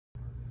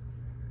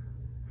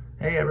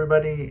Hey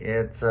everybody,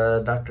 it's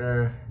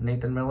Dr.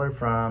 Nathan Miller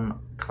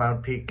from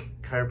Cloud Peak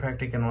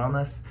Chiropractic and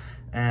Wellness,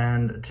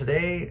 and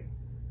today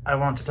I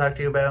want to talk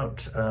to you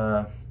about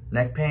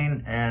neck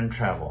pain and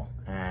travel.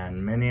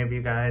 And many of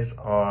you guys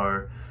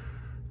are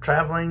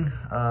traveling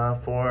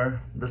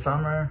for the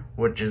summer,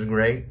 which is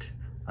great,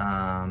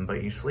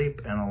 but you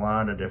sleep in a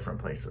lot of different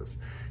places.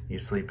 You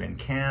sleep in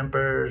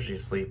campers, you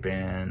sleep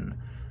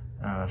in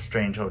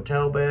strange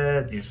hotel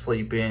beds, you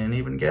sleep in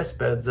even guest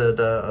beds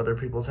at other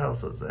people's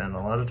houses, and a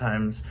lot of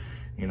times,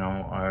 you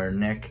know, our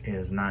neck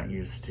is not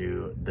used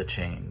to the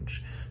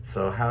change.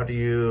 So how do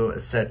you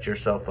set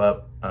yourself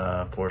up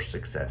for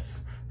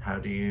success? How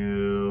do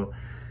you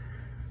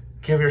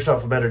give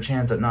yourself a better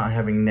chance at not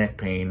having neck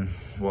pain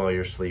while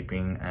you're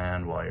sleeping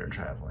and while you're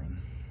traveling?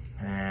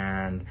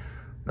 And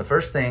the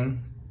first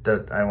thing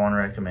that I want to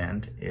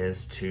recommend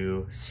is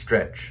to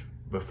stretch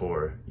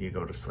before you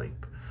go to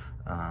sleep.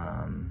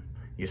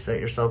 You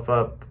set yourself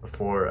up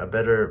for a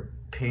better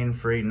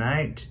pain-free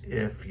night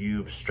if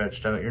you've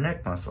stretched out your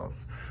neck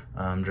muscles.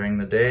 During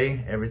the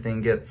day,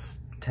 everything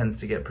tends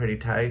to get pretty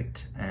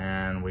tight,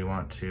 and we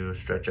want to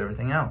stretch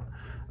everything out.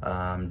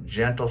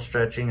 Gentle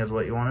stretching is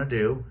what you want to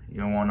do. You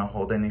don't want to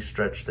hold any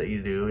stretch that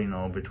you do,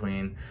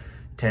 between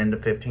 10 to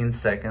 15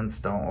 seconds.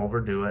 Don't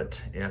overdo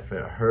it. If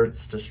it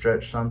hurts to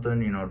stretch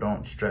something,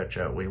 don't stretch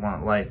out. We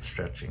want light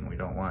stretching. We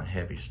don't want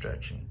heavy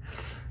stretching.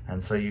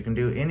 And so you can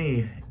do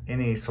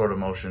any sort of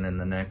motion in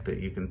the neck that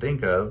you can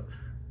think of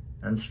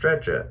and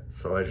stretch it.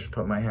 So I just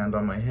put my hand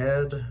on my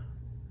head,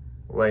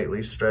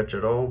 lightly stretch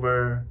it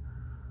over,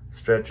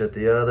 stretch it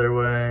the other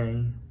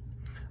way.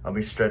 I'll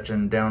be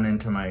stretching down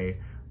into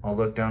I'll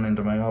look down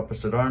into my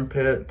opposite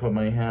armpit, put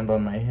my hand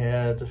on my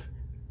head,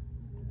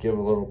 give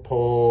a little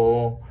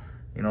pull,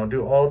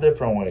 do all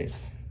different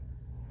ways.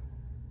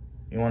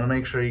 You want to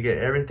make sure you get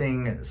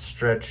everything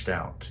stretched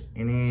out.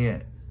 Any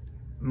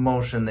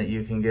motion that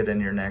you can get in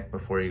your neck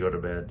before you go to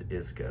bed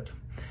is good.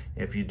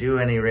 If you do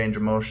any range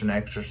of motion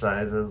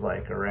exercises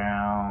like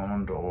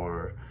around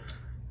or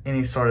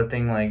any sort of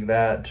thing like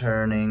that,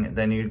 turning,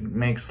 then you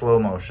make slow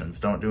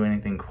motions. Don't do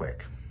anything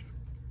quick.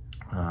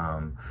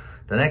 The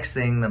next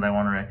thing that I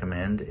want to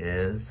recommend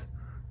is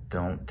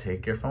don't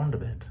take your phone to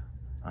bed.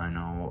 I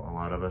know a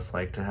lot of us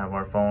like to have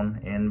our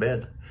phone in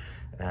bed,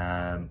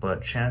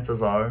 but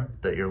chances are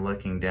that you're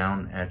looking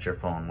down at your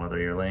phone, whether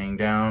you're laying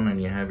down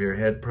and you have your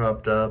head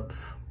propped up,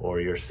 or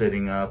you're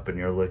sitting up and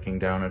you're looking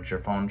down at your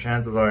phone.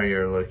 Chances are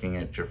you're looking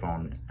at your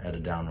phone at a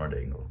downward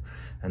angle.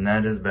 And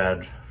that is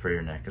bad for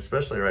your neck,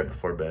 especially right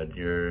before bed.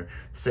 You're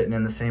sitting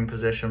in the same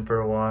position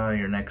for a while,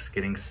 your neck's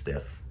getting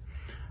stiff.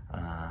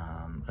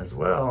 As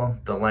well,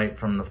 the light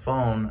from the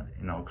phone,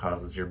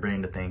 causes your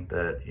brain to think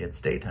that it's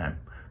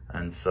daytime.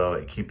 And so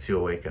it keeps you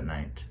awake at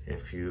night.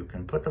 If you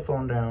can put the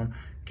phone down,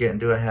 get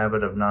into a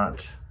habit of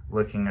not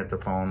looking at the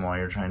phone while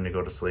you're trying to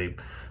go to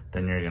sleep,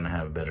 then you're gonna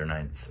have better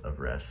nights of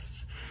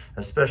rest,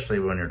 especially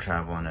when you're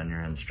traveling and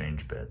you're in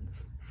strange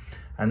beds.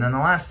 And then the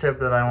last tip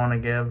that I wanna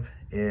give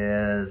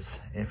is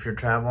if you're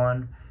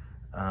traveling,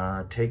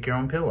 take your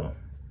own pillow.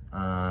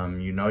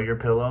 You know your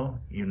pillow,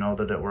 you know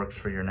that it works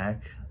for your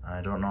neck.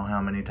 I don't know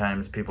how many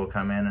times people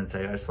come in and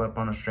say, I slept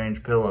on a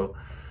strange pillow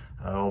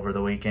over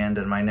the weekend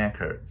and my neck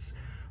hurts.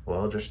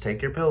 Well, just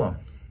take your pillow.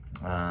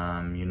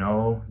 You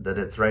know that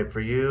it's right for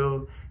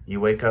you. You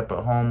wake up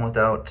at home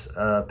without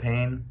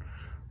pain.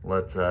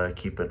 Let's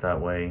keep it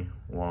that way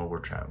while we're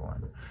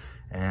traveling.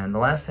 And the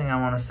last thing I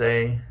want to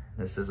say,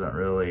 this isn't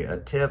really a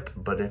tip,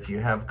 but if you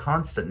have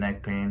constant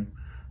neck pain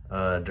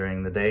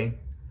during the day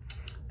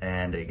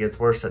and it gets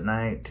worse at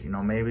night,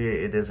 maybe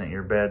it isn't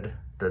your bed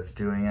that's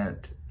doing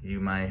it. You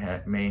may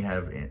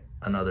have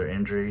another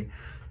injury.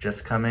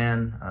 Just come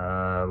in,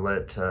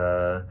 let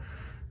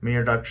me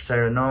or Dr.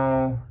 Sarah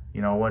know,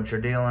 what you're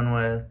dealing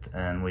with,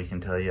 and we can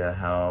tell you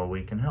how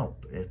we can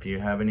help. If you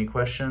have any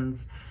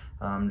questions,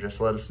 just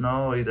let us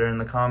know, either in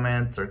the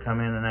comments or come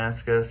in and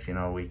ask us.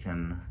 We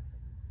can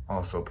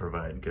also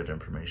provide good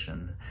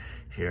information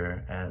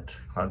here at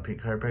Cloud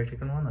Peak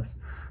Chiropractic and Wellness.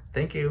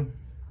 Thank you.